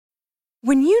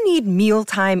When you need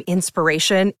mealtime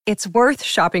inspiration, it's worth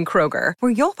shopping Kroger,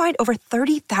 where you'll find over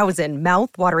 30,000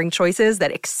 mouth-watering choices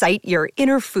that excite your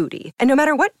inner foodie. And no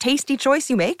matter what tasty choice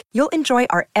you make, you'll enjoy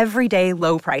our everyday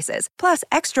low prices, plus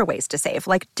extra ways to save,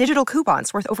 like digital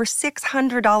coupons worth over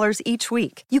 $600 each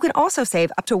week. You can also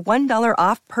save up to $1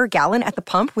 off per gallon at the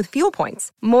pump with fuel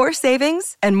points. More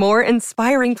savings and more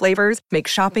inspiring flavors make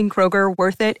shopping Kroger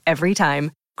worth it every time.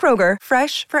 Kroger,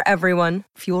 fresh for everyone.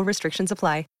 Fuel restrictions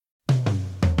apply.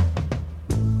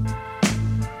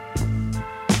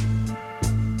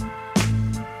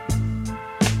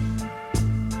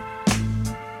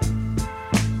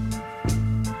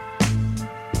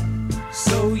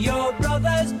 So your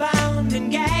brother's bound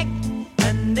and gagged,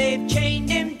 and they've chained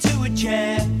him to a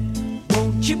chair.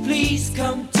 Won't you please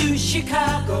come to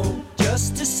Chicago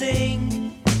just to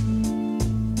sing?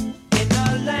 In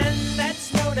a land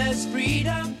that's known as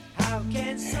freedom, how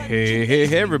can such Hey,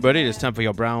 everybody, it's time for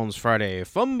your Browns Friday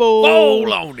Fumble.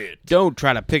 Roll on it. Don't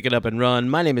try to pick it up and run.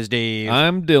 My name is Dave.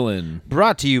 I'm Dylan.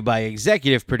 Brought to you by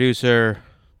executive producer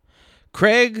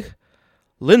Craig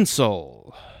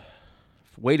Linsell.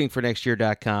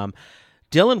 WaitingForNextYear.com.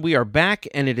 Dylan, we are back,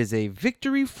 and it is a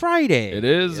Victory Friday. It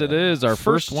is our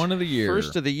first one of the year.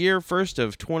 First of the year, first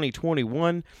of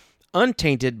 2021,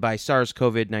 untainted by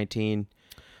SARS-CoV-19,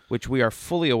 which we are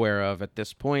fully aware of at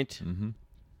this point. Mm-hmm.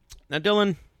 Now,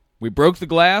 Dylan, we broke the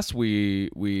glass.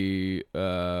 We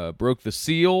broke the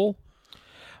seal.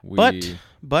 But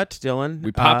Dylan,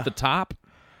 we popped the top,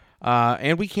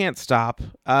 and we can't stop.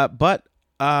 But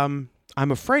I'm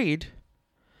afraid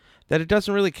that it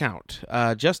doesn't really count.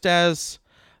 Just as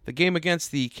the game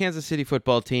against the Kansas City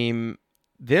football team,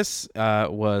 this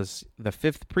was the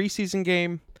 5th preseason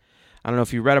game. I don't know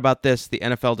if you read about this. The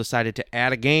NFL decided to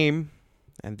add a game,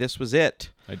 and this was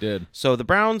it. I did. So the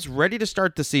Browns ready to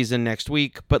start the season next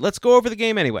week, but let's go over the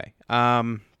game anyway.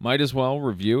 Might as well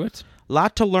review it.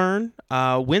 Lot to learn.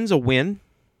 Win's a win,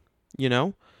 you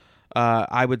know.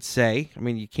 I would say. I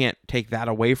mean, you can't take that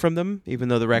away from them, even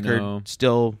though the record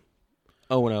still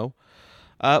 0-0.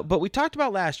 But we talked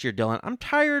about last year, Dylan. I'm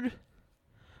tired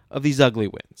of these ugly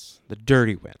wins, the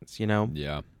dirty wins, you know?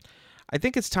 Yeah. I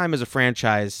think it's time as a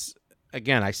franchise.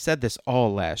 Again, I said this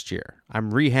all last year.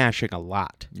 I'm rehashing a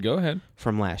lot. Go ahead.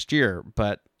 From last year,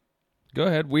 but... Go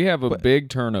ahead. We have a big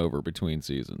turnover between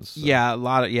seasons. So.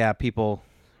 Yeah, people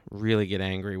really get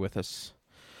angry with us.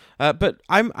 But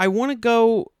I want to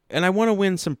go, and I want to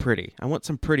win some pretty. I want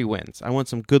some pretty wins. I want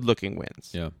some good-looking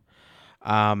wins. Yeah.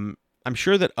 I'm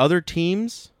sure that other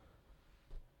teams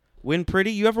win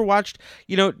pretty. You ever watched,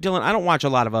 Dylan, I don't watch a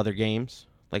lot of other games,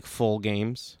 like full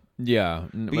games. Yeah.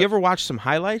 But you ever watch some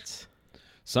highlights?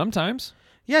 Sometimes.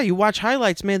 Yeah, you watch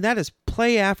highlights, man. That is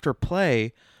play after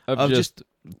play of just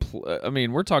I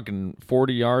mean, we're talking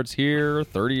 40 yards here,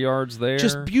 30 yards there.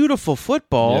 Just beautiful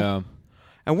football. Yeah.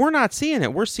 And we're not seeing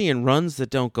it. We're seeing runs that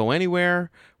don't go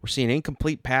anywhere. We're seeing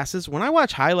incomplete passes. When I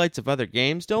watch highlights of other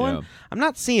games, Dylan, I'm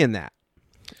not seeing that.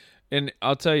 And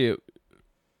I'll tell you,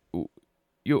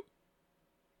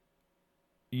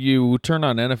 you turn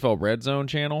on NFL Red Zone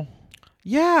channel.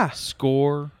 Yeah.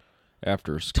 Score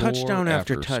after score. Touchdown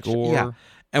after touchdown. Score. Yeah.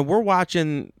 And we're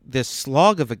watching this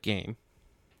slog of a game.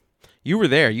 You were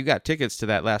there. You got tickets to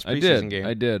that last preseason game.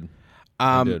 I did.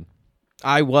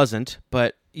 I wasn't,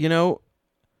 but,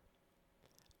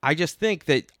 I just think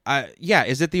that,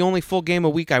 is it the only full game a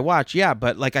week I watch? Yeah,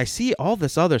 but, I see all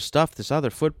this other stuff, this other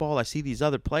football. I see these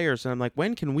other players, and I'm like,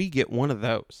 when can we get one of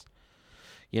those?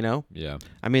 Yeah.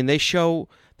 I mean, they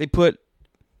put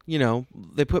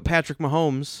Patrick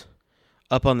Mahomes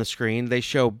up on the screen. They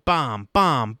show bomb,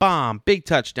 bomb, bomb, big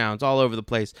touchdowns all over the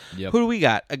place. Yep. Who do we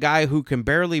got? A guy who can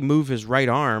barely move his right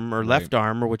arm or left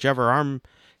arm or whichever arm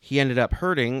he ended up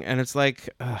hurting, and it's like,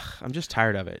 I'm just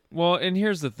tired of it. Well, and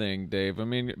here's the thing, Dave. I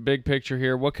mean, big picture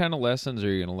here. What kind of lessons are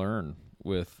you going to learn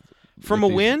with a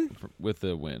win? With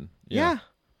the win, yeah,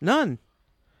 none.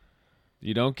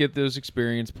 You don't get those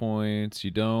experience points.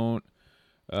 You don't.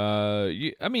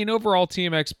 Overall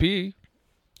team XP.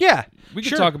 Yeah, we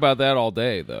could talk about that all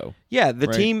day, though. Yeah, the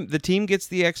team gets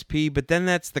the XP, but then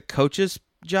that's the coach's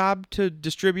job to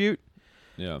distribute.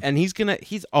 Yeah. And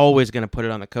he's always gonna put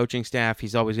it on the coaching staff.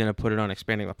 He's always gonna put it on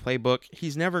expanding the playbook.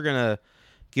 He's never gonna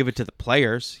give it to the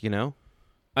players,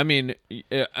 I mean,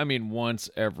 once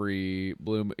every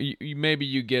blue, maybe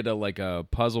you get a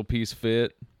puzzle piece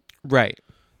fit. Right.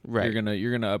 You're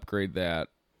gonna upgrade that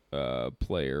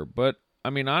player, but I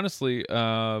mean, honestly,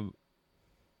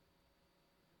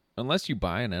 unless you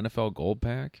buy an NFL Gold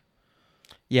Pack,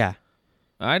 yeah,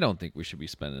 I don't think we should be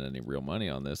spending any real money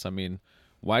on this. I mean,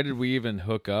 why did we even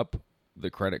hook up the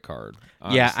credit card.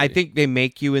 Honestly. Yeah, I think they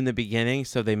make you in the beginning,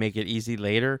 so they make it easy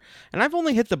later. And I've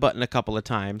only hit the button a couple of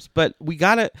times, but we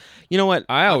gotta. You know what?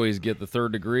 I always get the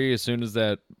third degree as soon as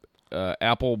that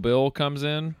Apple bill comes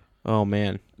in. Oh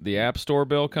man, The App Store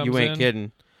bill comes in. you ain't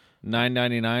kidding.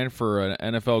 $9.99 for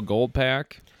an NFL Gold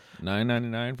pack.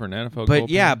 $9.99 for an NFL Gold But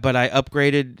yeah, pack. but I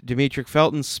upgraded Demetric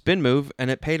Felton's spin move, and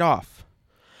it paid off.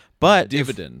 But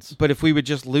Dividends. If we would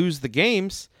just lose the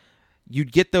games,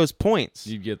 you'd get those points.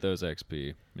 You'd get those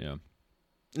XP. Yeah.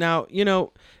 Now,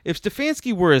 if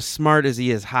Stefanski were as smart as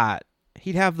he is hot,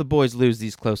 he'd have the boys lose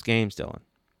these close games, Dylan.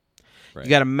 Right. You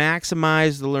got to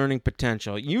maximize the learning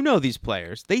potential. You know these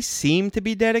players. They seem to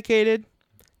be dedicated.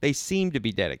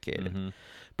 Mm-hmm.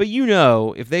 But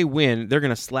if they win, they're going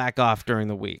to slack off during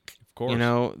the week. Of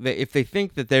course. If they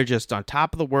think that they're just on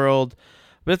top of the world.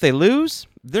 But if they lose,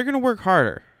 they're going to work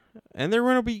harder. And they're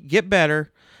going to get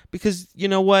better. Because you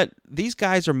know what? These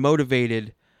guys are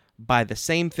motivated by the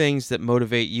same things that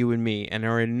motivate you and me, and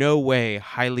are in no way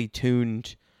highly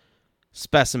tuned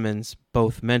specimens,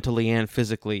 both mentally and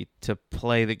physically, to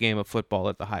play the game of football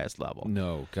at the highest level.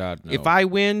 No, God, no. If I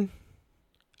win,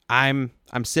 I'm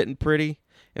sitting pretty.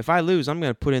 If I lose, I'm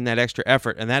going to put in that extra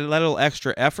effort, and that little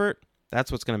extra effort,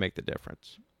 that's what's going to make the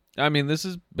difference. I mean, this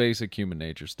is basic human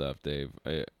nature stuff, Dave.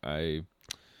 I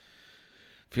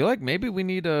feel like maybe we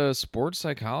need a sports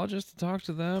psychologist to talk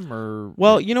to them, or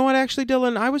well, you know what? Actually,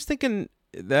 Dylan, I was thinking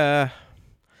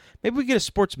maybe we get a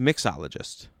sports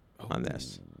mixologist on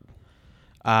this.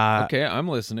 Okay, I'm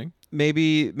listening.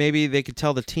 Maybe they could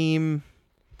tell the team.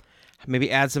 Maybe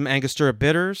add some Angostura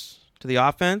bitters to the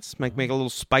offense, make it a little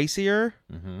spicier,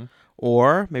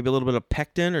 or maybe a little bit of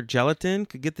pectin or gelatin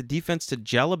could get the defense to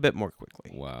gel a bit more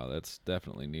quickly. Wow, that's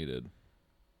definitely needed.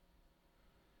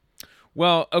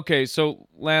 Well, okay, so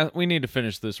we need to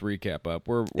finish this recap up.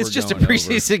 It's just a going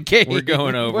preseason over. game. We're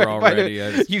going over already.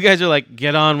 You guys are like,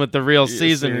 get on with the real Yeah,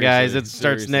 season, guys. It seriously.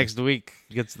 starts next week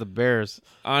against the Bears.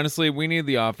 Honestly, we need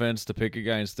the offense to pick a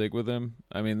guy and stick with him.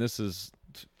 I mean, this is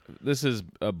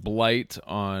a blight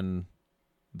on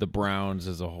the Browns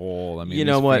as a whole. I mean, You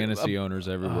know what? fantasy owners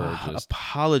everywhere are just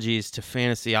Apologies to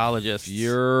fantasyologists.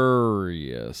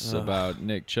 furious about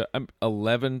Nick Chubb.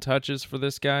 11 touches for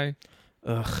this guy.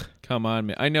 Ugh. Come on,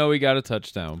 man. I know he got a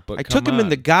touchdown, but I come took him in on.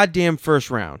 the goddamn first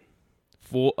round.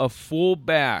 A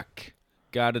fullback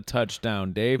got a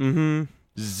touchdown, Dave. Mm-hmm.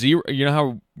 Zero. You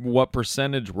know what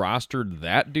percentage rostered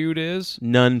that dude is?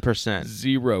 None %.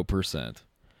 0%.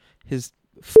 His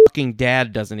fucking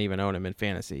dad doesn't even own him in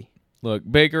fantasy. Look,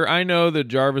 Baker, I know that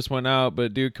Jarvis went out,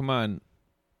 but dude, come on.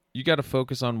 You got to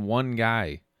focus on one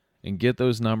guy and get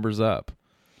those numbers up.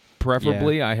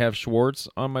 Preferably, I have Schwartz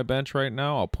on my bench right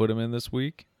now. I'll put him in this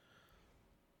week.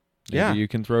 Maybe you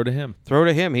can throw to him. Throw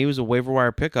to him. He was a waiver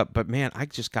wire pickup, but man, I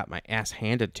just got my ass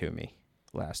handed to me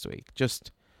last week.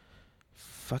 Just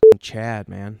fucking Chad,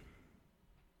 man.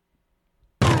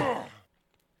 All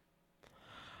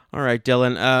right,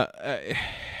 Dylan.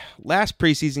 Last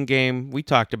preseason game, we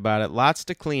talked about it. Lots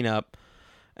to clean up,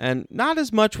 and not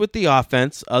as much with the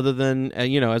offense, other than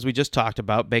as we just talked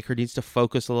about, Baker needs to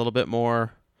focus a little bit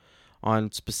more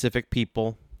on specific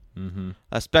people,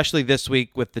 especially this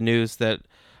week with the news that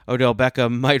Odell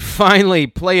Beckham might finally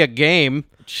play a game.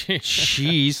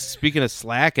 Jeez, speaking of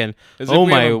slacking, oh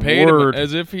my word!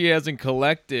 As if he hasn't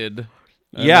collected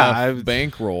enough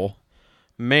bankroll.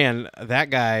 Man,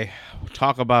 that guy,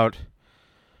 talk about,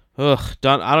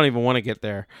 done. I don't even want to get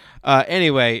there.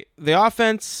 Anyway, the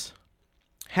offense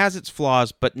has its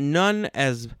flaws, but none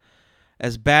as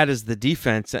bad as the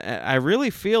defense. I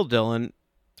really feel, Dylan.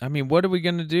 I mean, what are we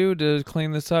going to do to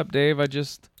clean this up, Dave?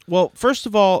 Well, first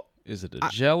of all, is it a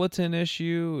gelatin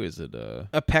issue? Is it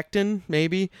a pectin?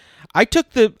 Maybe. I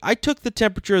took the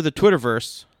temperature of the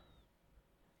Twitterverse,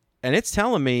 and it's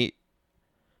telling me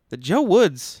that Joe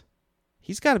Woods,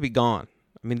 he's got to be gone.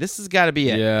 I mean, this has got to be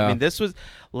it. Yeah. I mean, this was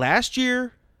last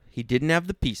year. He didn't have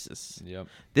the pieces. Yep.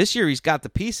 This year he's got the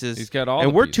pieces. He's got all. And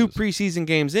the we're pieces. 2 preseason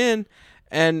games in,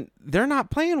 and they're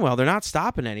not playing well. They're not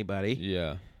stopping anybody.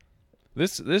 Yeah.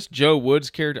 This Joe Woods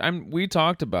character, we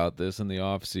talked about this in the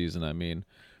offseason. I mean,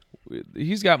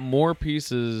 he's got more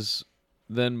pieces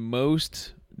than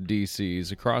most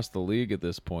DCs across the league at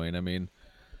this point. I mean,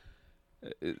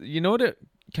 you know what it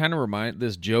kind of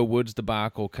this Joe Woods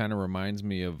debacle kind of reminds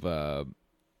me of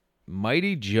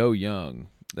Mighty Joe Young.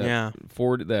 That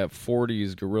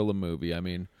 40s gorilla movie. I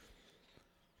mean,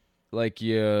 like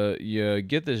you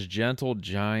get this gentle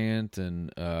giant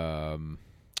and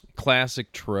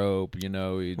classic trope,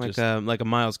 like a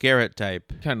Myles Garrett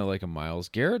type, kind of like a Myles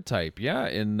Garrett type, yeah.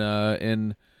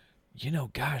 And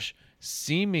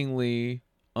seemingly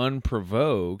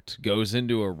unprovoked, goes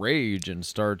into a rage and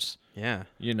starts Yeah.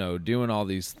 Doing all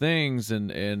these things and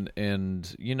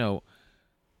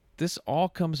this all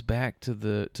comes back to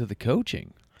the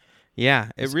coaching. Yeah,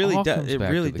 it This really all does. comes It back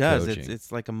to really the does. coaching.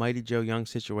 It's like a Mighty Joe Young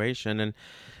situation,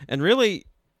 and really,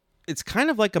 it's kind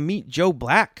of like a Meet Joe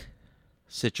Black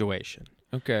situation.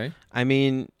 Okay. I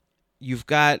mean, you've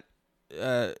got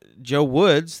Joe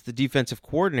Woods, the defensive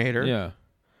coordinator,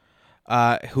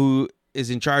 who is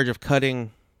in charge of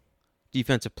cutting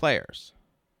defensive players.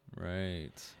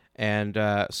 Right. And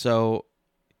so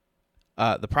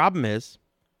the problem is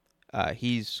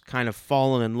he's kind of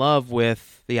fallen in love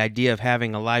with the idea of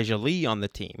having Elijah Lee on the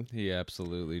team. He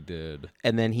absolutely did.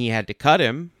 And then he had to cut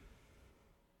him.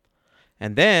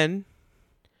 And then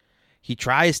he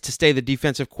tries to stay the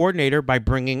defensive coordinator by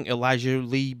bringing Elijah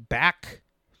Lee back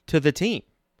to the team.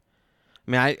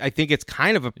 I mean, I think it's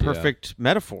kind of a perfect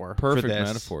metaphor for this. Perfect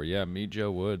metaphor. Yeah, meet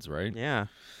Joe Woods, right? Yeah.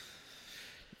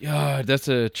 Yeah, that's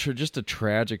just a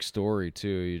tragic story too.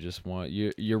 You just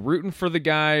you're rooting for the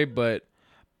guy, but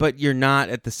you're not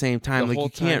at the same time. the Like whole you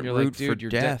can't time root you're for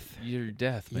death. You're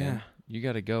death, man. Yeah. You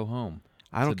got to go home.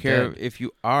 I don't It's a care dead. if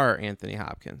you are Anthony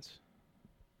Hopkins.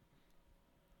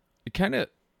 It kind of.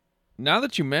 Now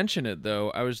that you mention it,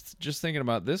 though, I was just thinking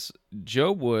about this.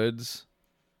 Joe Woods,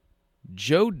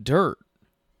 Joe Dirt,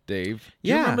 Dave. Do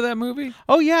you remember that movie?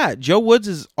 Oh, yeah. Joe Woods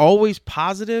is always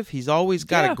positive. He's always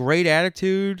got a great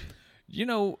attitude. He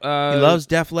loves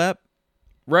Def Lepp.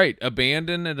 Right,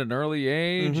 abandoned at an early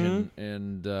age,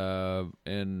 Mm-hmm.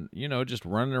 and just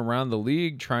running around the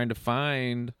league trying to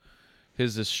find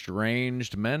his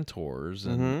estranged mentors,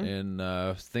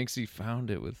 and thinks he found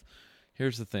it with.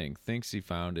 Here's the thing: thinks he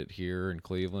found it here in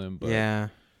Cleveland, but guy,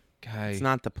 it's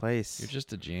not the place. You're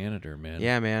just a janitor, man.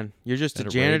 Yeah, man, you're just At a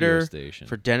a radio janitor station.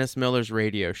 for Dennis Miller's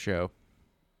radio show.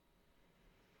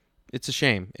 It's a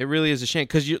shame. It really is a shame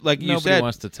because Nobody said,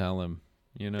 wants to tell him.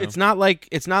 It's not like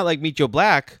Meet Joe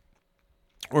Black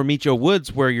or Meet Joe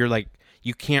Woods where you're like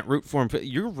you can't root for him.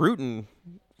 You're rooting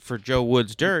for Joe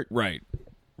Woods' dirt. Right.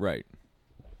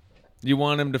 You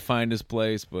want him to find his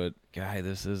place, but guy,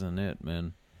 this isn't it,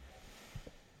 man.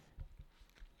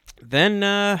 Then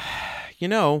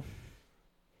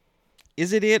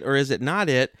is it or is it not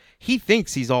it? He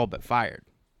thinks he's all but fired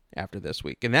after this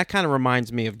week, and that kind of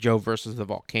reminds me of Joe versus the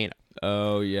Volcano.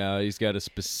 Oh yeah, he's got a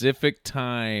specific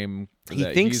time. He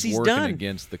that thinks he's working done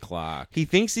against the clock. He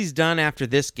thinks he's done after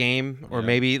this game, or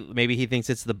maybe he thinks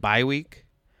it's the bye week.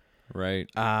 Right.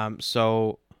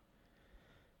 So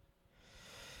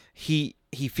he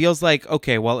feels like,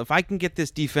 okay, well, if I can get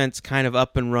this defense kind of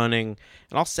up and running,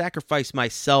 and I'll sacrifice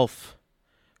myself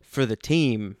for the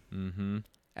team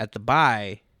at the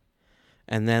bye,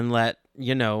 and then let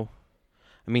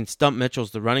Stump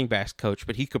Mitchell's the running backs coach,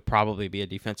 but he could probably be a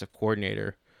defensive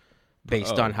coordinator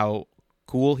based on how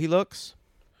cool he looks.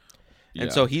 Yeah.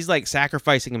 And so he's like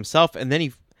sacrificing himself, and then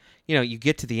you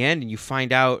get to the end and you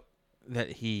find out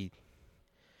that he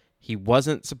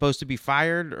wasn't supposed to be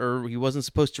fired, or he wasn't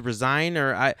supposed to resign,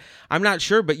 or I'm not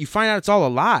sure, but you find out it's all a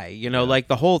lie. Like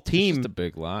the whole team. It's just a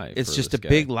big lie. It's for just this a guy.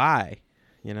 big lie.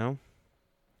 And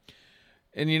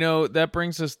that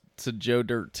brings us to Joe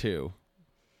Dirt too.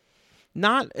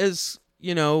 Not as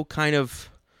kind of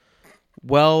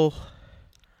well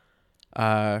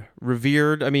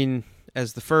revered. I mean,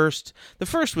 as the first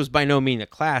was by no means a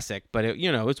classic, but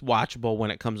it's watchable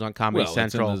when it comes on Comedy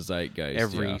Central. It's in the zeitgeist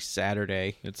every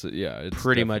Saturday. It's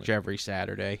pretty much every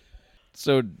Saturday.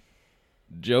 So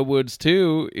Joe Woods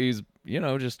too, he's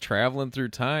just traveling through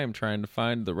time trying to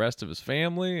find the rest of his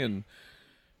family, and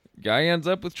guy ends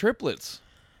up with triplets.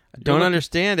 I don't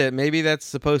understand it. Maybe that's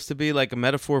supposed to be like a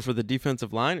metaphor for the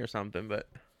defensive line or something, but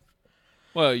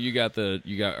well, you got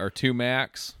our two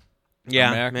Macs.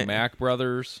 Yeah, Mac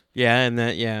brothers. Yeah,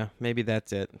 and maybe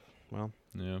that's it. Well,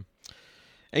 yeah.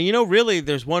 And really,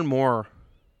 there's one more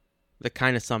that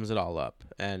kind of sums it all up,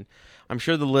 and I'm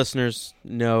sure the listeners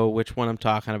know which one I'm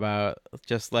talking about.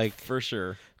 Just like for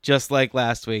sure, just like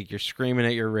last week, you're screaming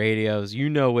at your radios. You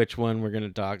know which one we're going to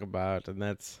talk about, and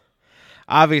that's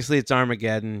obviously it's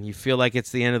Armageddon. You feel like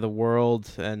it's the end of the world,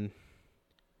 and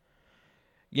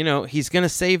he's going to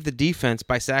save the defense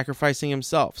by sacrificing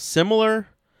himself. Similar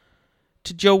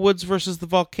to Joe Woods versus the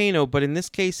Volcano, but in this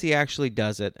case, he actually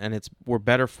does it, and we're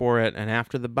better for it. And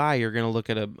after the bye, you're going to look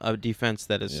at a defense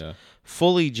that is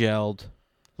fully gelled,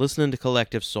 listening to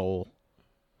Collective Soul.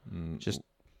 Just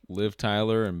Liv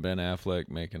Tyler and Ben Affleck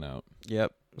making out.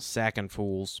 Yep, sacking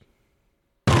fools.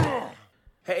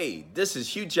 Hey, this is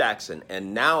Hugh Jackson,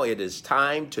 and now it is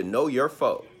time to know your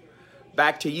foe.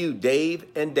 Back to you, Dave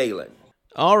and Dalen.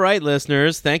 All right,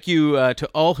 listeners. Thank you to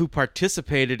all who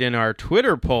participated in our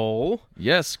Twitter poll.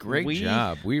 Yes, great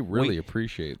job. We really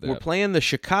appreciate that. We're playing the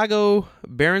Chicago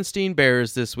Berenstein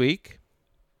Bears this week.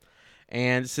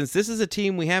 And since this is a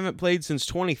team we haven't played since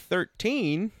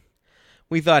 2013,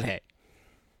 we thought, hey,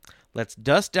 let's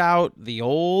dust out the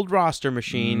old roster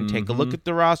machine, take a look at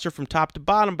the roster from top to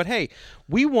bottom. But, hey,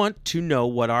 we want to know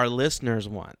what our listeners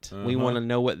want. We want to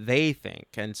know what they think.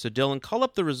 And so, Dylan, call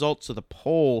up the results of the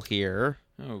poll here.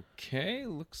 Okay,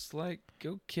 looks like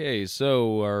okay.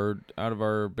 So out of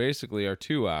our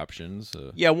two options.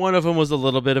 Yeah, one of them was a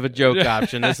little bit of a joke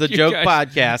option. It's a joke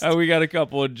podcast. We got a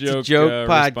couple of joke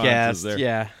podcast. There.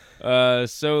 Yeah.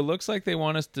 So it looks like they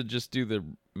want us to just do the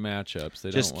matchups.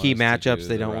 They just don't key want us matchups. To do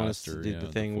they the don't want us roster, to do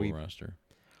the thing we. Roster.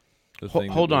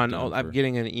 Hold on, I'm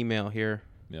getting an email here.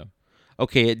 Yeah.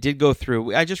 Okay, it did go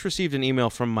through. I just received an email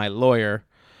from my lawyer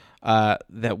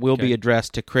that will be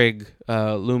addressed to Craig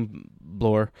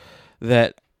Loomblor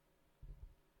that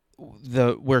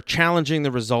we're challenging the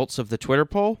results of the Twitter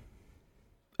poll.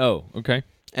 Oh, okay.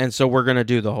 And so we're going to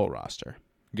do the whole roster.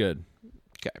 Good.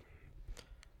 Okay.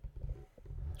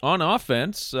 On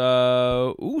offense,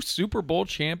 Super Bowl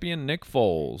champion Nick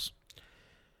Foles.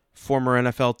 Former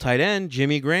NFL tight end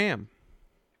Jimmy Graham.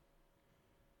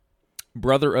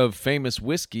 Brother of famous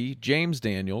whiskey James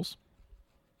Daniels.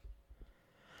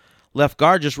 Left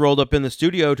guard just rolled up in the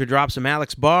studio to drop some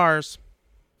Alex bars.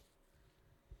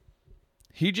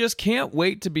 He just can't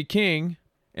wait to be king.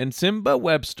 And Simba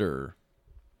Webster.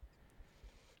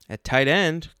 At tight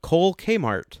end, Cole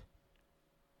Kmart.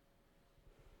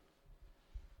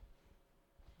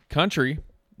 Country,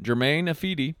 Jermaine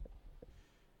Afidi.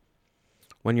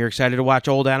 When you're excited to watch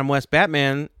old Adam West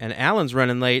Batman and Alan's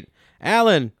running late,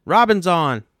 Alan, Robin's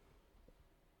on.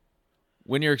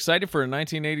 When you're excited for a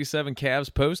 1987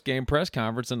 Cavs post-game press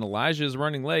conference and Elijah is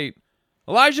running late,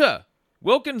 Elijah,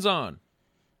 Wilkins on.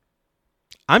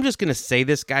 I'm just going to say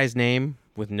this guy's name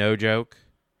with no joke.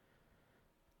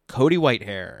 Cody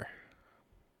Whitehair.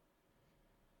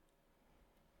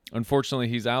 Unfortunately,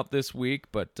 he's out this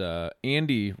week, but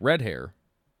Andy Redhair.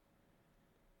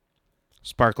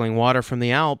 Sparkling water from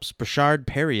the Alps, Bouchard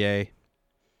Perrier.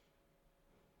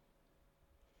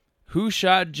 Who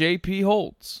shot J.P.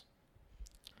 Holtz?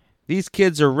 These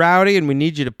kids are rowdy, and we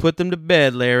need you to put them to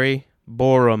bed, Larry.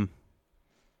 Borum.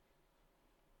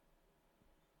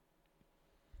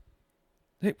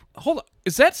 Hey, hold on.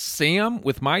 Is that Sam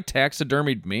with my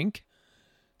taxidermied mink?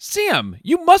 Sam,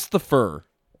 you must the fur.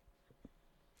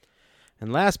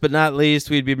 And last but not least,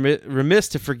 we'd be remiss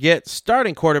to forget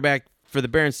starting quarterback for the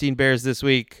Berenstein Bears this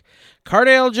week,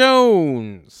 Cardale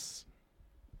Jones.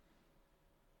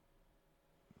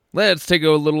 Let's take a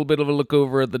little bit of a look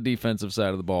over at the defensive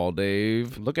side of the ball,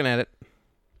 Dave. Looking at it.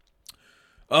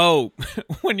 Oh,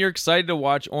 when you're excited to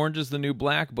watch Orange is the New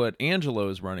Black, but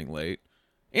Angelo's running late.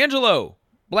 Angelo,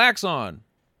 Black's on.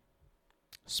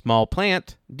 Small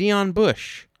plant, Dion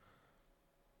Bush.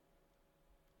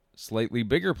 Slightly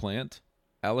bigger plant,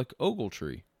 Alec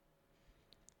Ogletree.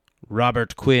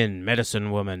 Robert Quinn,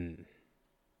 medicine woman.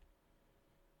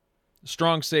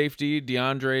 Strong safety,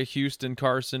 DeAndre, Houston,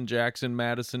 Carson, Jackson,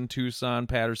 Madison, Tucson,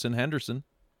 Patterson, Henderson.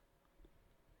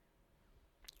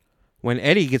 When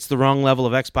Eddie gets the wrong level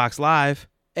of Xbox Live,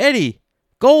 Eddie,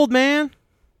 gold man.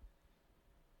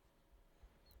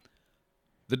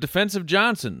 The defensive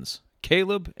Johnsons,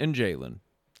 Caleb and Jalen.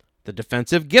 The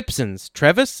defensive Gibsons,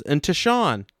 Trevis and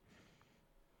Tashawn.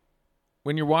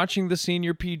 When you're watching the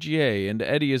senior PGA and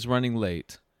Eddie is running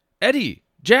late, Eddie,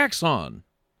 Jack's on.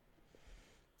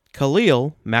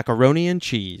 Khalil, macaroni and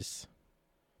cheese.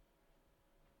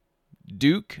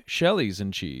 Duke, Shelley's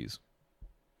and cheese.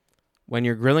 When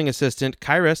your grilling assistant,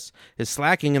 Kyrus, is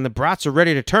slacking and the brats are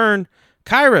ready to turn,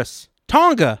 Kyrus,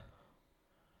 Tonga.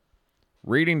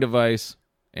 Reading device,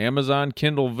 Amazon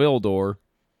Kindle Vildor.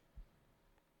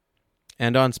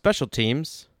 And on special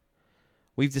teams,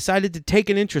 we've decided to take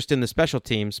an interest in the special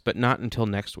teams, but not until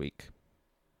next week.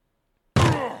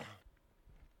 All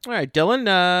right,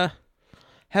 Dylan,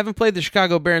 haven't played the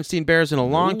Chicago Berenstein Bears in a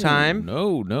long time.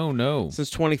 No.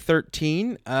 Since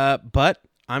 2013, but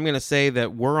I'm going to say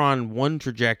that we're on one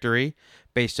trajectory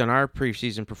based on our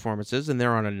preseason performances, and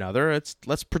they're on another.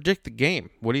 Let's predict the game.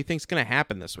 What do you think's going to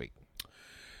happen this week?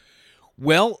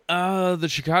 Well, the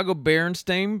Chicago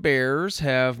Berenstein Bears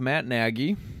have Matt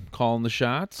Nagy calling the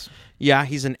shots. Yeah,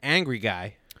 he's an angry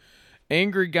guy.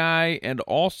 And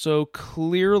also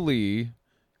clearly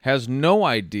has no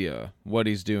idea what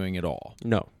he's doing at all.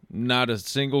 No. Not a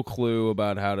single clue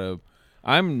about how to...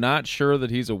 I'm not sure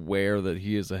that he's aware that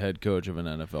he is a head coach of an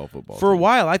NFL football For team. a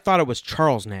while, I thought it was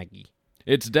Charles Nagy.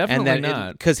 It's definitely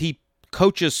not. Because he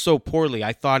coaches so poorly.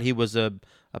 I thought he was a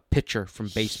pitcher from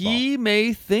baseball. He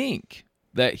may think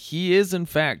that he is, in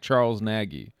fact, Charles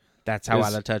Nagy. That's how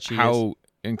out of touch he is. How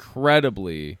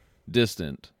incredibly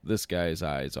distant this guy's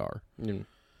eyes are. Mm.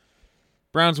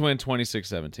 Browns win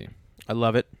 26-17. I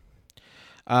love it.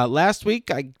 Last week,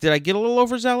 did I get a little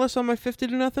overzealous on my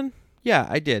 50-0? Yeah,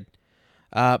 I did.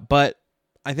 But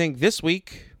I think this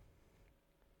week,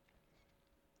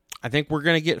 I think we're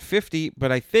going to get 50,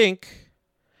 but I think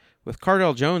with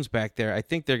Cardell Jones back there, I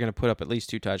think they're going to put up at least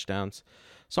 2 touchdowns.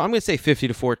 So I'm going to say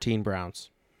 50-14 Browns.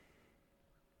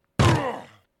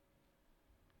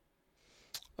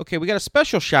 Okay, we got a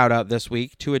special shout-out this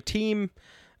week to a team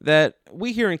that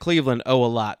we here in Cleveland owe a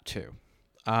lot to.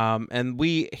 And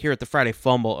we here at the Friday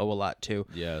Fumble owe a lot to.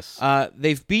 Yes.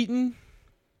 They've beaten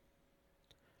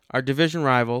our division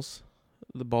rivals,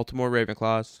 the Baltimore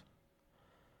Ravenclaws.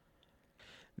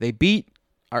 They beat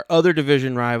our other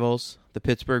division rivals, the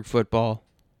Pittsburgh Football,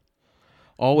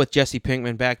 all with Jesse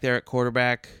Pinkman back there at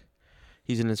quarterback.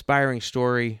 He's an inspiring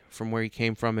story from where he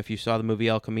came from. If you saw the movie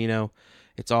El Camino,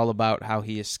 it's all about how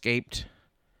he escaped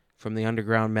from the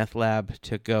underground meth lab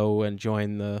to go and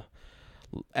join the,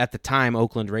 at the time,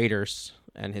 Oakland Raiders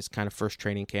and his kind of first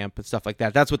training camp and stuff like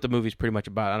that. That's what the movie's pretty much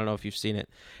about. I don't know if you've seen it.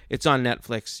 It's on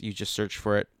Netflix. You just search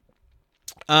for it.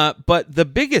 But the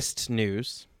biggest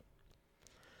news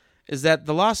is that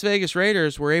the Las Vegas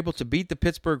Raiders were able to beat the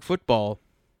Pittsburgh Football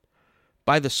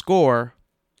by the score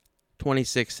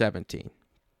 26-17.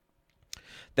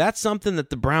 That's something that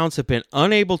the Browns have been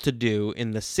unable to do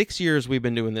in the 6 years we've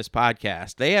been doing this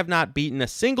podcast. They have not beaten a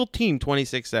single team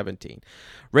 26-17.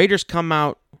 Raiders come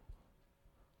out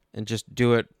and just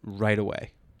do it right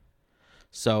away.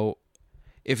 So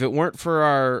if it weren't for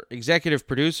our executive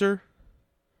producer,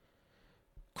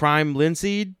 Crime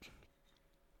Linseed,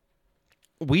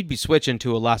 we'd be switching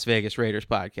to a Las Vegas Raiders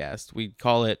podcast. We'd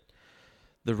call it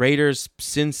the Raiders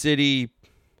Sin City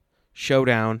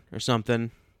Showdown or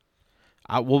something.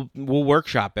 We'll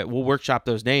workshop it. We'll workshop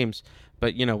those names.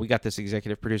 But, we got this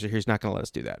executive producer here. He's not going to let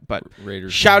us do that. But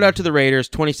Raiders shout out to the Raiders,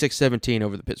 26-17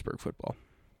 over the Pittsburgh Football.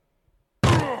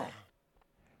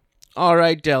 All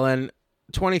right, Dylan.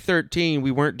 2013,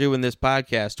 we weren't doing this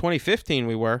podcast. 2015,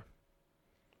 we were.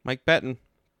 Mike Betton.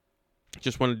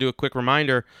 Just want to do a quick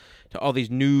reminder to all these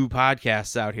new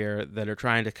podcasts out here that are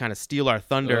trying to kind of steal our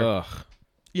thunder. Ugh.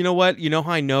 You know what? You know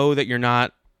how I know that you're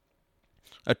not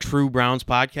a true Browns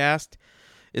podcast?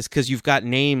 Is because you've got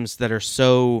names that are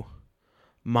so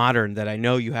modern that I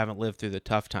know you haven't lived through the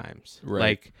tough times.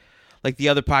 Right. Like the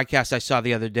other podcast I saw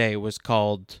the other day was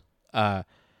called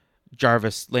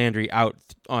Jarvis Landry out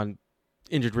on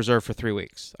injured reserve for 3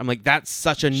 weeks. I'm like, that's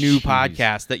such a new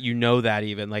podcast that you know that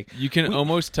even. Like you can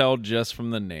almost tell just from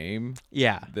the name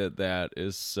that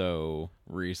is so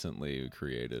recently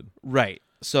created. Right.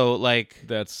 So like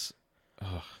that's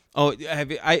Oh,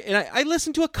 I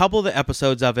listened to a couple of the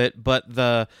episodes of it, but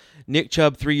the Nick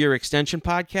Chubb 3-year extension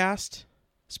podcast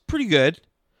is pretty good.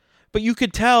 But you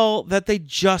could tell that they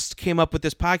just came up with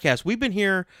this podcast. We've been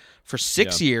here for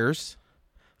 6 years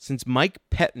since Mike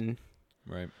Pettin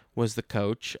was the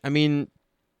coach. I mean,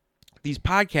 these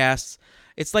podcasts,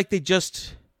 it's like they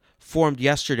just formed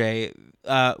yesterday.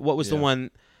 What was the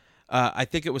one? I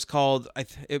think it was called,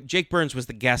 Jake Burns was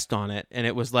the guest on it, and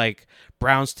it was like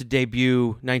Browns to debut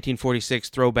 1946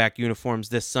 throwback uniforms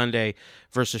this Sunday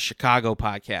versus Chicago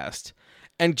podcast.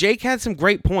 And Jake had some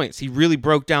great points. He really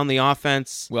broke down the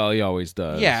offense. Well, he always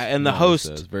does. Yeah, and the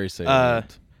host, very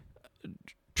salient.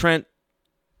 Trent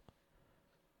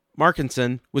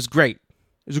Markinson, was great.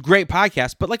 It was a great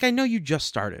podcast, but like I know you just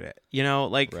started it,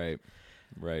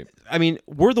 Right. I mean,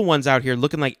 we're the ones out here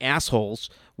looking like assholes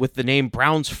with the name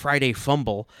Browns Friday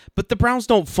Fumble, but the Browns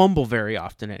don't fumble very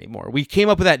often anymore. We came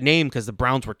up with that name because the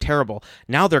Browns were terrible.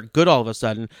 Now they're good all of a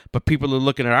sudden, but people are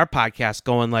looking at our podcast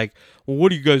going like, well, what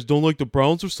do you guys, don't like the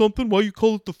Browns or something? Why you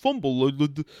call it the Fumble?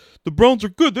 The Browns are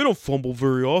good. They don't fumble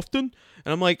very often.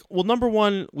 And I'm like, well, number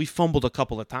one, we fumbled a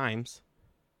couple of times.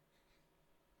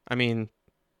 I mean,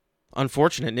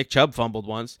 unfortunate. Nick Chubb fumbled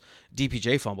once.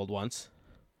 DPJ fumbled once.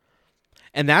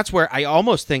 And that's where I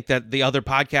almost think that the other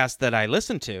podcast that I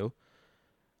listened to,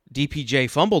 DPJ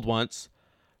fumbled once.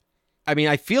 I mean,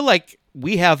 I feel like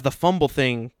we have the fumble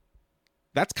thing.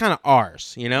 That's kind of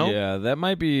ours, Yeah,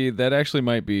 that actually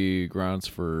might be grounds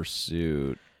for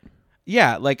suit.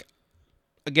 Yeah, like,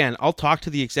 again, I'll talk to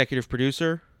the executive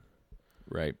producer.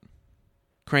 Right.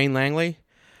 Crane Langley.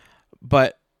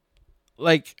 But,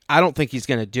 like, I don't think he's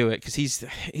going to do it because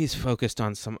he's focused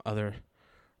on some other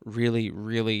really,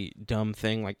 really dumb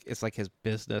thing, like it's like his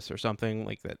business or something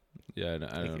like that. Yeah,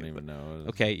 I don't even know.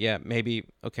 Okay, yeah, maybe.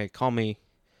 Okay, call me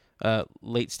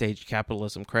late stage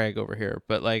capitalism Craig over here.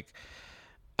 But like,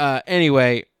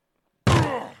 anyway,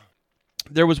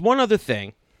 there was one other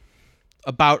thing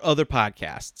about other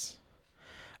podcasts.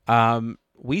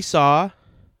 We saw,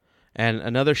 and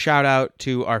another shout out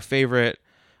to our favorite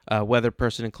weather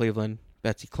person in Cleveland,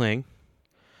 Betsy Kling.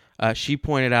 She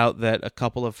pointed out that a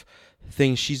couple of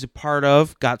things she's a part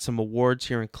of got some awards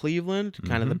here in Cleveland,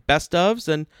 kind of the best ofs.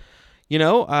 And, you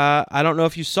know, I don't know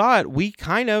if you saw it. We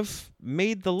kind of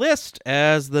made the list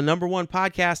as the number one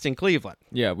podcast in Cleveland.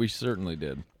 Yeah, we certainly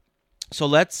did. So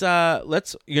let's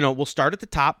we'll start at the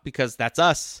top because that's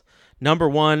us. Number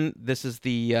one, this is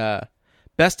the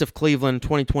Best of Cleveland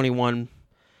 2021,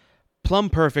 plum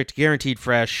perfect, guaranteed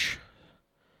fresh.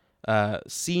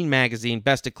 Scene Magazine,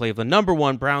 Best of Cleveland, number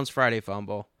one, Browns Friday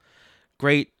Fumble.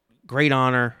 Great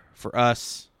honor for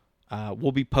us.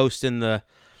 We'll be posting the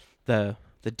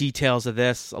details of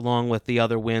this along with the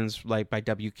other wins like by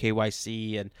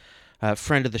WKYC and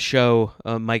friend of the show,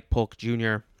 Mike Polk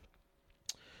Jr.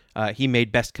 He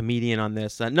made Best Comedian on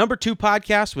this. Number two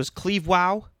podcast was Cleve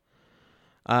Wow.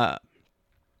 I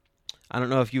don't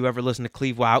know if you ever listened to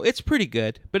Cleve Wow. It's pretty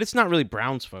good, but it's not really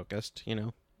Browns focused, you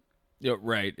know. Yeah,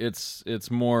 right. It's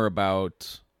more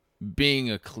about being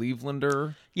a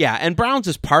Clevelander. Yeah, and Browns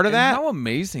is part of that. How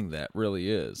amazing that really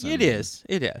is. It is.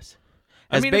 As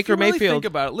I mean, Baker if you really Mayfield, think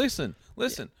about it, listen.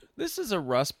 This is a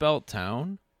Rust Belt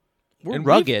town. We're and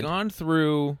rugged. We've gone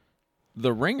through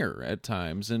the ringer at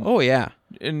times, and oh yeah,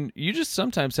 and you just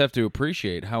sometimes have to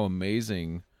appreciate how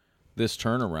amazing this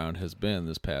turnaround has been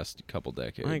this past couple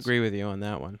decades. I agree with you on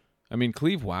that one. I mean,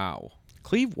 Cleve Wow.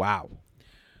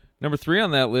 Number 3 on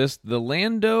that list, the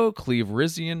Lando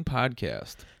Cleverisian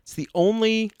podcast. It's the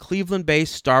only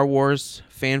Cleveland-based Star Wars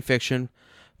fan fiction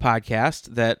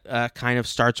podcast that kind of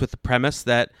starts with the premise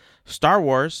that Star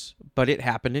Wars, but it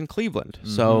happened in Cleveland.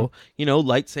 Mm-hmm. So, you know,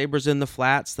 lightsabers in the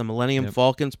flats, the Millennium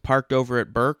Falcons parked over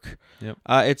at Burke. Yep.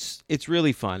 It's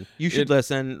really fun. You should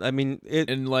listen. I mean,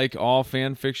 and like all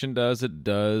fan fiction does, it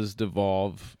does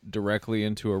devolve directly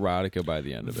into erotica by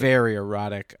the end of it. Very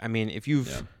erotic. I mean, if you've...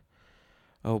 Yeah.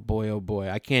 Oh, boy.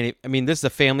 I can't... I mean, this is a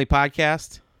family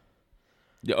podcast.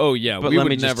 Oh, yeah. But let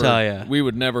me just tell you. We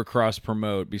would never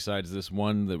cross-promote besides this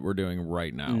one that we're doing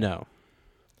right now. No.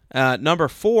 Number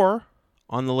 4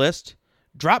 on the list,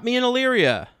 Drop Me in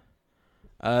Illyria.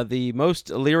 The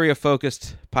most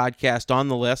Illyria-focused podcast on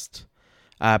the list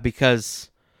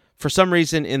because for some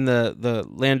reason in the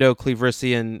Lando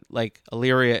Cleverisian, like,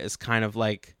 Illyria is kind of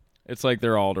like... It's like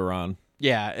they're Alderaan.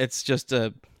 Yeah, it's just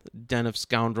a den of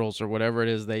scoundrels or whatever it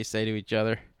is they say to each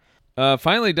other.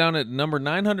 Finally down at number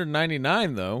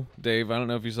 999, though, Dave, I don't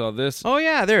know if you saw this. Oh,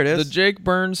 yeah, there it is. The Jake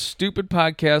Burns Stupid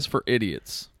Podcast for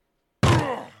Idiots.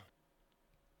 All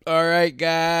right,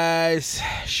 guys.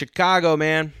 Chicago,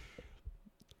 man.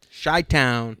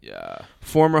 Chi-Town. Yeah.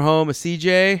 Former home of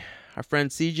CJ. Our friend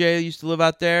CJ used to live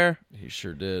out there. He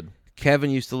sure did. Kevin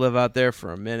used to live out there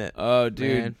for a minute. Oh,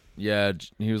 dude. Man. Yeah,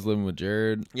 he was living with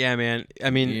Jared. Yeah, man. I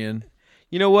mean, Ian.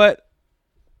 You know what?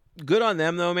 Good on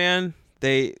them, though, man.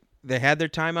 They had their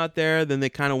time out there, then they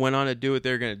kind of went on to do what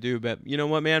they're going to do. But you know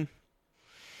what, man?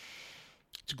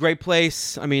 It's a great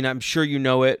place. I mean, I'm sure you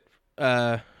know it.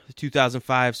 The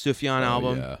 2005 Sufjan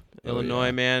album,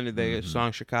 Illinois, man. The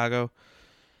song Chicago.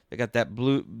 They got that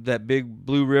big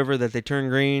blue river that they turn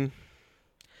green.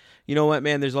 You know what,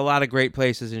 man? There's a lot of great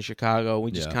places in Chicago.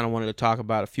 We just kind of wanted to talk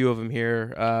about a few of them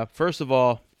here. First of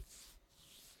all,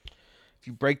 if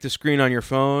you break the screen on your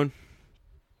phone,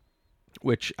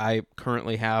 which I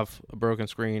currently have a broken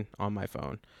screen on my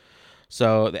phone.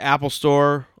 So the Apple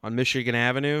Store on Michigan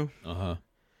Avenue. Uh-huh.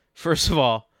 First of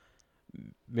all,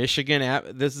 Michigan,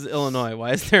 this is Illinois.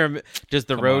 Why is there does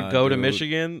the road go to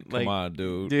Michigan? Come on,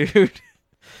 dude. Dude.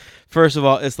 First of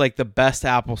all, it's like the best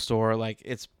Apple Store. Like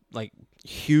it's like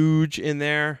huge in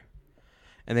there,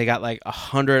 and they got like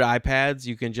 100 iPads.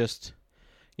 You can just,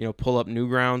 pull up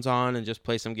Newgrounds on and just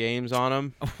play some games on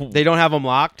them. They don't have them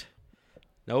locked.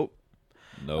 Nope.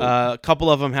 A couple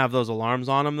of them have those alarms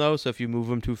on them though, so if you move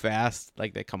them too fast,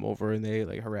 like they come over and they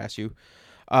like harass you.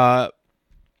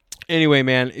 Anyway,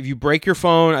 man, if you break your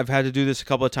phone, I've had to do this a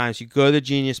couple of times. You go to the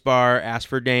Genius Bar, ask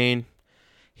for Dane.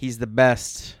 He's the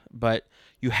best, but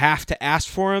you have to ask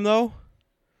for him though,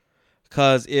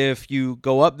 because if you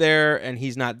go up there and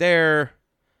he's not there,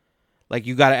 like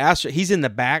you got to ask. He's in the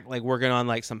back, like working on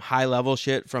like some high level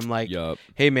shit from like,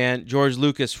 hey man, George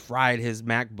Lucas fried his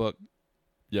MacBook.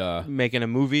 Yeah. Making a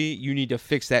movie, you need to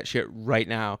fix that shit right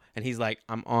now. And he's like,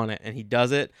 I'm on it. And he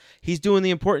does it. He's doing the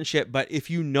important shit. But if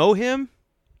you know him,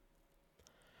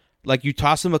 like you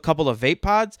toss him a couple of vape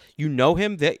pods, you know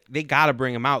him, they got to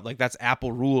bring him out. Like that's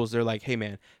Apple rules. They're like, hey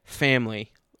man,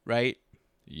 family, right?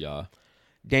 Yeah.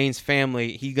 Dane's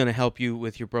family, he's going to help you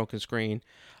with your broken screen.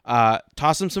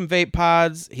 Toss him some vape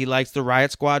pods. He likes the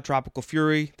Riot Squad Tropical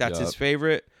Fury. That's his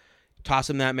favorite. Toss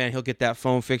him that, man. He'll get that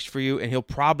phone fixed for you, and he'll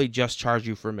probably just charge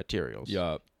you for materials.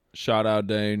 Yup. Shout out,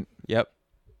 Dane. Yep.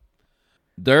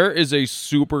 There is a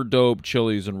super dope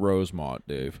Chili's in Rosemont,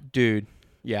 Dave. Dude,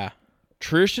 yeah.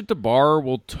 Trish at the bar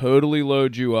will totally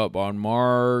load you up on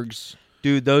margs.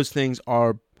 Dude, those things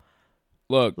are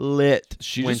lit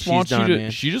she when just she's wants done, you to,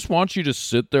 man. She just wants you to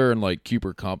sit there and like keep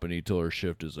her company till her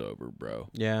shift is over, bro.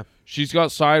 Yeah. She's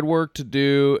got side work to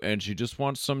do, and she just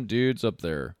wants some dudes up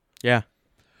there. Yeah.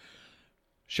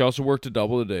 She also worked a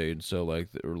double a day, and so like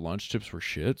her lunch tips were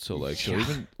shit. So like she'll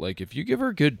even like if you give her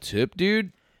a good tip,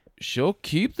 dude, she'll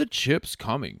keep the chips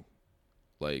coming.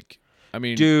 Like, I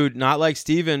mean, dude, not like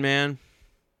Steven, man.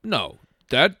 No,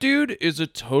 that dude is a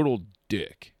total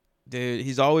dick. Dude,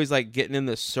 he's always like getting in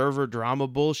the server drama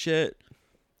bullshit.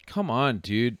 Come on,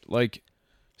 dude. Like,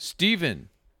 Steven,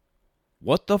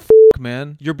 what the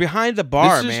man? You're behind the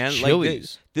bar, this man. Is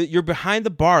Chili's. Like, you're behind the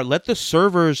bar. Let the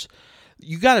servers.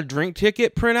 You got a drink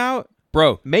ticket printout,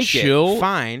 bro. Make chill, it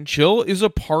fine. Chill is a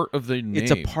part of the name.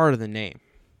 It's a part of the name.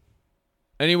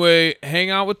 Anyway, hang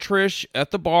out with Trish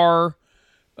at the bar.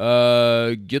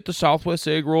 Get the Southwest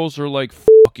egg rolls. They're like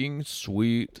fucking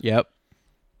sweet. Yep.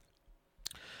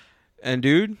 And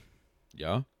dude,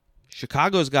 yeah,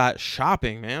 Chicago's got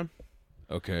shopping, man.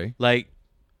 Okay. Like,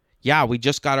 yeah, we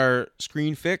just got our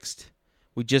screen fixed.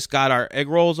 We just got our egg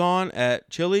rolls on at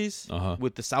Chili's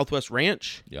with the Southwest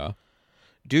Ranch. Yeah.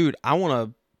 Dude, I want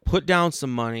to put down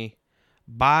some money,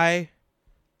 buy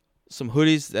some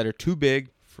hoodies that are too big.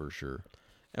 For sure.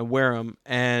 And wear them.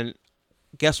 And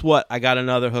guess what? I got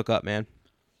another hookup, man.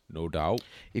 No doubt.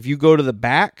 If you go to the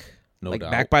back, no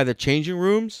doubt. Back by the changing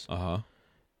rooms,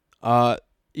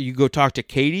 you go talk to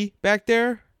Katie back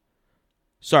there.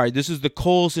 Sorry, this is the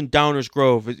Kohl's in Downers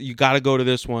Grove. You got to go to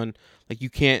this one. Like,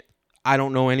 you can't. I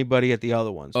don't know anybody at the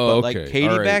other ones. Oh, but okay. Like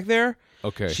Katie back there,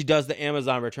 okay, she does the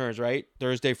Amazon returns, right?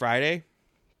 Thursday, Friday.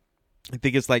 I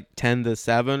think it's like 10 to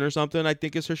 7 or something, I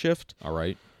think is her shift. All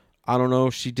right. I don't know.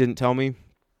 She didn't tell me.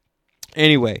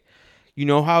 Anyway, you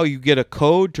know how you get a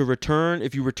code to return?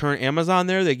 If you return Amazon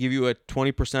there, they give you a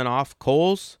 20% off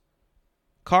Kohl's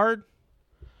card.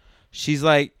 She's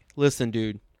like, listen,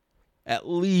 dude, at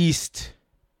least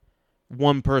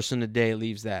one person a day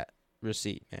leaves that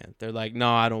receipt, man. They're like, no,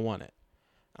 I don't want it.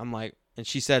 I'm like, and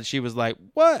she said, she was like,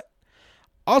 what?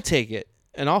 I'll take it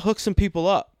and I'll hook some people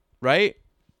up, right?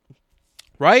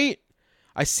 Right?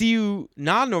 I see you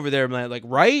nodding over there, man. Like,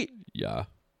 right? Yeah.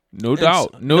 No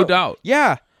doubt. No doubt.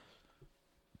 Yeah.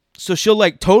 So she'll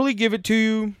like totally give it to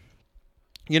you,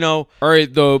 you know. All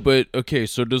right, though, but okay,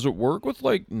 so does it work with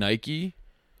like Nike?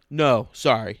 No,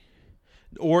 sorry.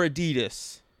 Or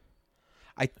Adidas.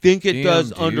 I think it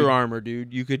does dude. Under Armour,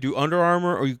 dude. You could do Under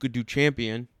Armour or you could do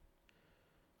Champion.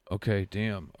 Okay,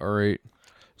 damn. All right.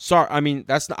 Sorry, I mean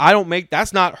that's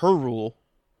not her rule.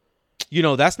 You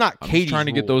know, that's not Katie's trying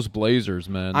to rule. get those blazers,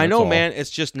 man. I know, all. man. It's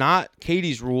just not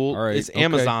Katie's rule. All right, It's okay.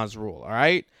 Amazon's rule, all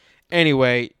right?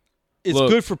 Anyway, it's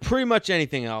good for pretty much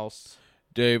anything else.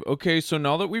 Dave, okay, so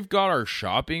now that we've got our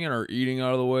shopping and our eating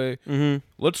out of the way,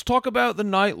 let's talk about the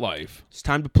nightlife. It's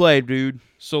time to play, dude.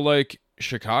 So, like,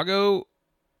 Chicago,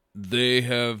 they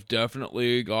have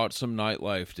definitely got some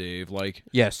nightlife, Dave. Like,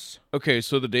 yes. Okay,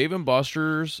 so the Dave &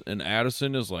 Buster's in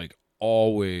Addison is, like,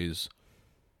 always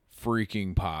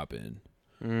freaking popping.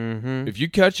 Mm-hmm. If you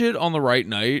catch it on the right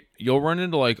night, you'll run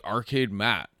into, like, Arcade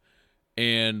Matt.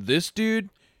 And this dude,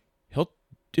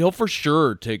 he'll for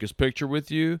sure take his picture with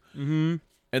you. Mm-hmm.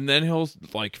 And then he'll,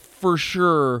 like, for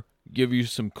sure give you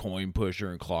some coin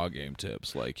pusher and claw game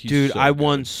tips. Like, he's dude, so I good.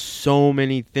 won so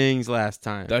many things last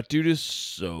time. That dude is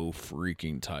so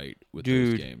freaking tight with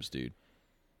those games, dude.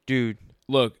 Dude.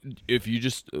 Look, if you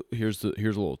just here's a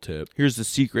little tip. Here's the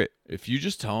secret. If you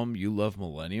just tell him you love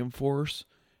Millennium Force,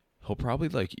 he'll probably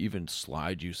like even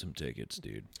slide you some tickets,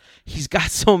 dude. He's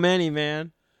got so many,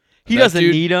 man. He doesn't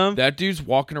need them. That dude's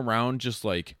walking around just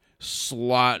like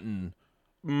slotting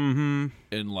and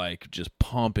like just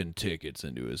pumping tickets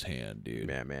into his hand, dude.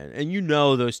 Man. And you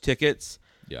know those tickets.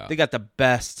 Yeah. They got the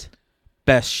best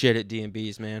shit at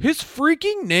D&B's, man. His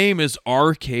freaking name is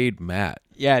Arcade Matt.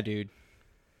 Yeah, dude.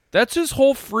 That's his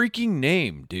whole freaking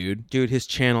name, dude. Dude, his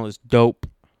channel is dope.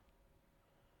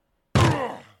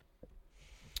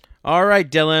 All right,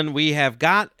 Dylan, we have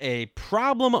got a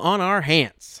problem on our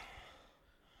hands.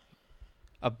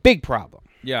 A big problem.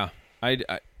 Yeah.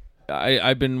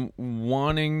 I've been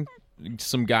wanting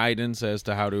some guidance as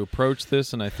to how to approach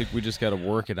this, and I think we just got to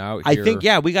work it out here. I think,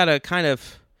 yeah, we got to kind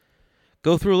of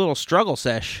go through a little struggle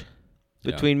sesh.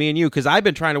 between me and you, because I've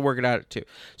been trying to work it out too.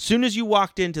 Soon as you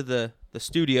walked into the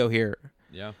studio here,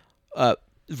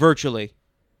 virtually,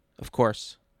 of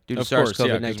course, due to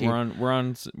SARS-CoV-19,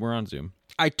 we're on Zoom.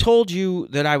 I told you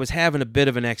that I was having a bit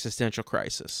of an existential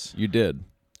crisis. You did,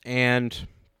 and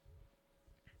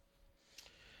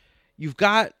you've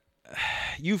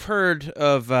heard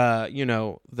of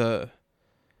the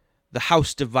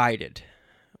house divided,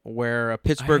 where a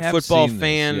Pittsburgh football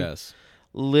fan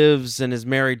lives and is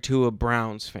married to a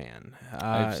Browns fan.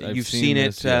 You've seen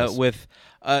it with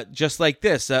just like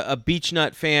this. A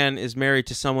Beechnut fan is married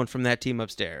to someone from that team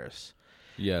upstairs.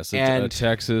 Yes, it's a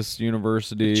Texas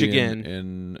University Michigan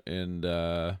and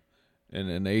an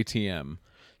ATM.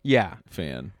 Yeah,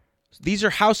 fan. These are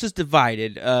houses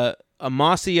divided. A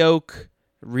Mossy Oak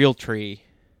Realtree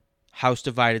house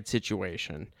divided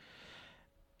situation.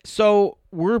 So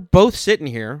we're both sitting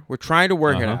here. We're trying to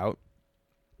work it out.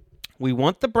 We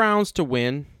want the Browns to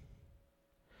win,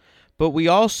 but we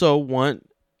also want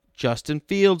Justin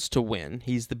Fields to win.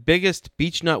 He's the biggest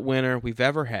Beechnut winner we've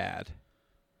ever had.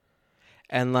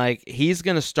 And, he's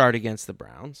going to start against the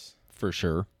Browns. For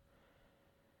sure.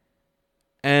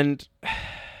 And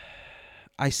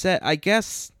I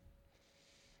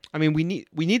mean, we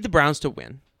need the Browns to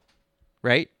win,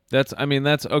 right? That's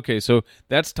okay. So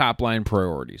that's top line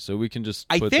priority. So we can just.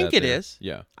 I think it is.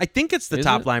 Yeah. I think it's the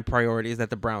top line priority is that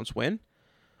the Browns win.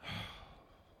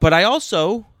 But I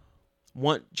also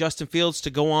want Justin Fields to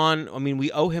go on. I mean, we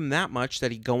owe him that much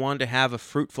that he go on to have a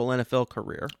fruitful NFL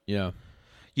career. Yeah.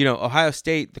 Ohio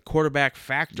State, the quarterback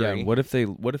factory. Yeah. What if they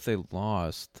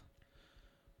lost?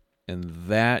 And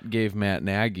that gave Matt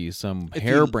Nagy some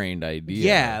harebrained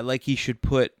idea. Yeah, he should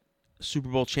put Super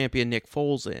Bowl champion Nick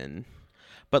Foles in.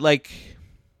 But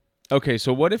okay,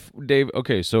 so what if Dave?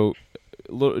 Okay, so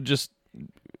just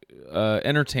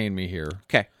entertain me here.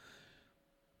 Okay,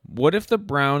 what if the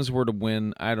Browns were to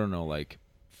win? I don't know,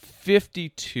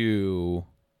 52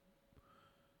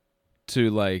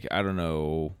 to I don't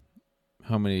know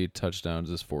how many touchdowns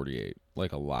is 48?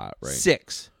 A lot, right?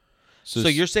 6. So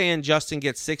you're saying Justin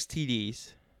gets 6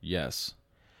 TDs? Yes.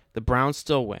 The Browns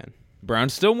still win.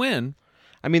 Browns still win.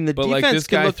 I mean, the defense this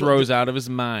guy throws out of his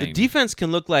mind. The defense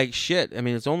can look like shit. I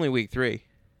mean, it's only week 3.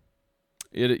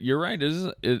 You're right.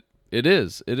 It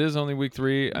is. It is only week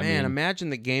 3. Man, imagine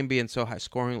the game being so high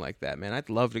scoring like that, man. I'd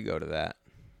love to go to that.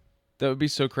 That would be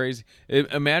so crazy.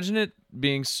 Imagine it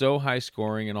being so high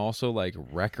scoring and also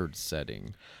record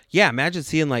setting. Yeah, imagine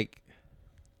seeing like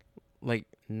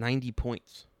 90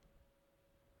 points.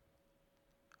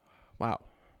 Wow.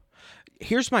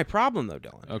 Here's my problem though,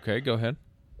 Dylan. Okay, go ahead.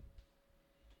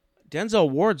 Denzel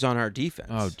Ward's on our defense.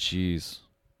 Oh, jeez.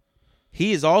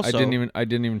 He is also. I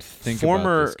didn't even think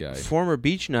about this guy. Former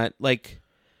Beechnut.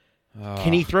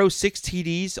 Can he throw 6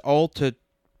 TDs all to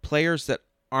players that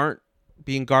aren't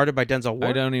being guarded by Denzel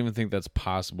Ward? I don't even think that's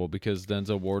possible because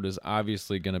Denzel Ward is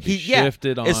obviously going to be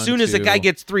shifted on. As soon as a guy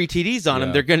gets 3 TDs on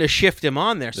him, they're going to shift him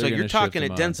on there. So you're talking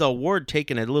at Denzel Ward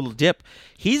taking a little dip.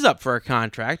 He's up for a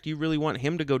contract. You really want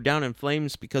him to go down in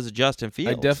flames because of Justin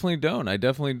Fields? I definitely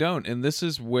don't. And this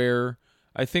is where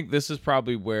I think this is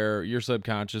probably where your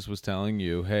subconscious was telling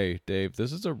you, hey, Dave,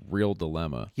 this is a real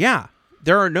dilemma. Yeah.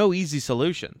 There are no easy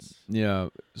solutions. Yeah.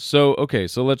 So, okay,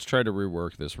 so let's try to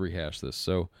rehash this.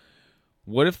 So,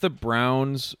 what if the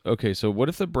Browns... Okay, so what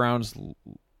if the Browns... did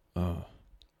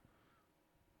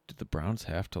the Browns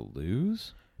have to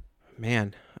lose?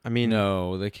 Man, I mean...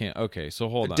 No, they can't. Okay, so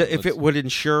hold on. If it would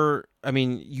ensure... I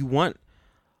mean, you want...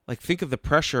 think of the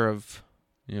pressure of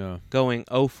going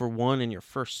 0 for 1 in your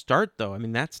first start, though. I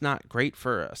mean, that's not great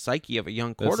for a psyche of a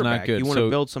young quarterback. That's not good. You want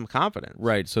to build some confidence.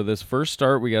 Right, so this first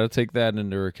start, we got to take that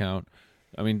into account.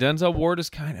 I mean, Denzel Ward is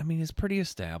he's pretty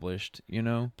established,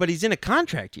 But he's in a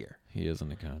contract year. He is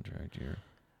in a contract year.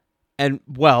 And,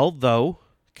 though,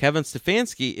 Kevin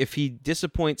Stefanski, if he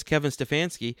disappoints Kevin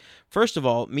Stefanski, first of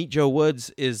all, Meet Joe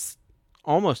Woods is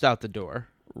almost out the door.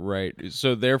 Right.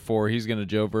 So, therefore, he's going to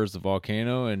Joe versus the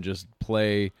Volcano and just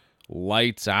play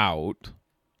lights out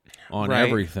on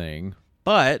everything.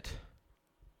 But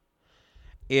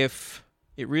if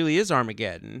it really is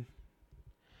Armageddon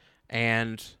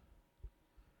and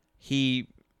if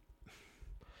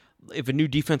a new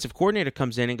defensive coordinator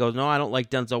comes in and goes, no, I don't like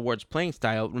Denzel Ward's playing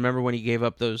style. Remember when he gave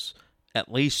up those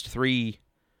at least 3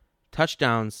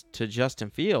 touchdowns to Justin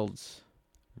Fields?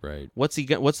 Right. What's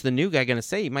the new guy going to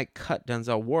say? He might cut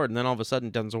Denzel Ward, and then all of a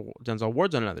sudden Denzel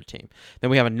Ward's on another team. Then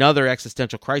we have another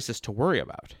existential crisis to worry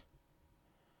about.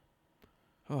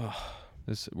 Oh,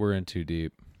 we're in too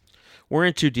deep. We're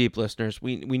in too deep, listeners.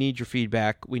 We need your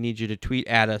feedback. We need you to tweet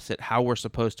at us at how we're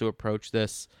supposed to approach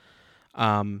this.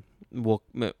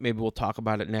 maybe we'll talk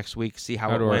about it next week, see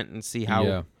how it went, and see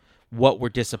what we're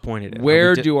disappointed in.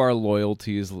 Where do our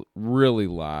loyalties really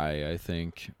lie? I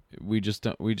think we just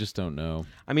don't know.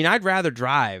 I mean, I'd rather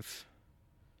drive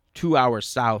 2 hours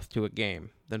south to a game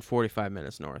than 45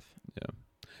 minutes north. Yeah,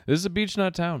 this is a beach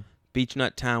nut town. Beach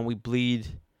nut town. We bleed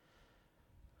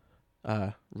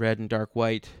red and dark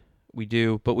white. We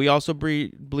do, but we also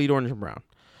bleed orange and brown.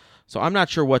 So I'm not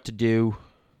sure what to do.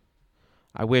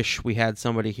 I wish we had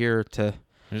somebody here to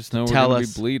I just know tell we're going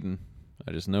us. to be bleeding.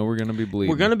 I just know we're going to be bleeding.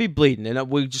 We're going to be bleeding, and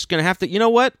we're just going to have to, you know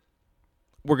what?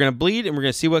 We're going to bleed, and we're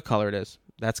going to see what color it is.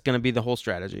 That's going to be the whole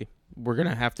strategy. We're going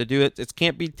to have to do it. It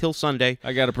can't be till Sunday.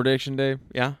 I got a prediction, Dave.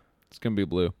 Yeah? It's going to be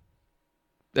blue.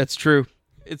 That's true.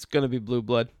 It's going to be blue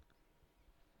blood.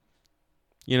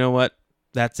 You know what?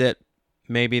 That's it.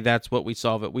 Maybe that's what we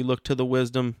solve it. We look to the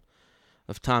wisdom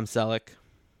of Tom Selleck.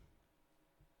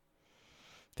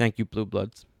 Thank you, Blue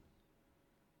Bloods.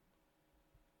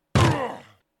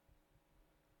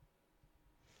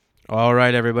 All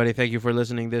right, everybody. Thank you for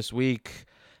listening this week.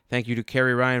 Thank you to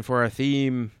Kerry Ryan for our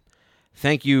theme.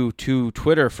 Thank you to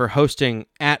Twitter for hosting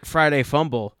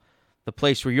 @FridayFumble, the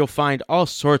place where you'll find all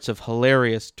sorts of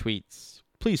hilarious tweets.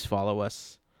 Please follow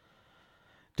us.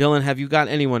 Dylan, have you got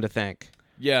anyone to thank?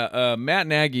 Yeah, Matt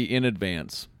Nagy in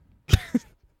advance.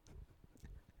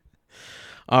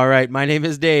 All right, my name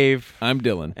is Dave. I'm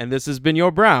Dylan. And this has been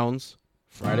your Browns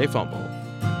Friday Fumble.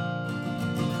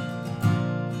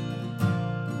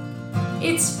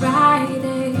 It's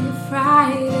Friday,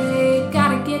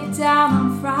 gotta get down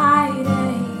on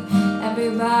Friday.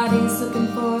 Everybody's looking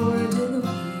forward to the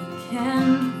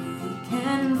weekend.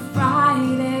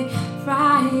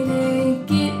 Friday,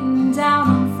 getting down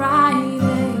on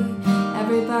Friday.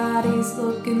 Everybody's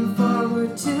looking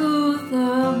forward to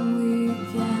the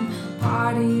weekend.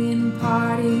 Partying,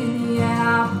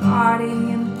 yeah,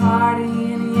 partying,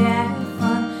 yeah,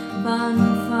 fun.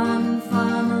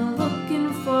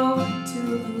 Looking forward to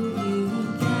the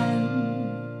weekend.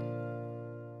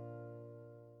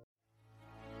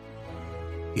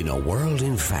 In a world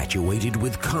infatuated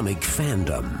with comic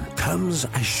fandom comes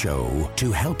a show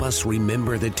to help us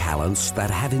remember the talents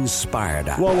that have inspired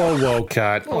us. Whoa,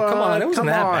 cut. Oh, come on. It wasn't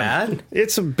that bad.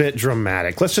 It's a bit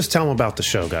dramatic. Let's just tell them about the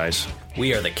show, guys.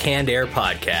 We are the Canned Air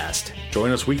Podcast.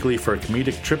 Join us weekly for a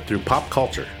comedic trip through pop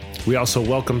culture. We also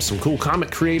welcome some cool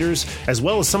comic creators, as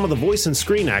well as some of the voice and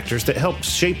screen actors that helped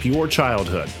shape your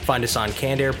childhood. Find us on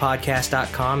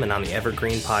cannedairpodcast.com and on the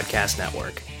Evergreen Podcast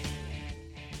Network.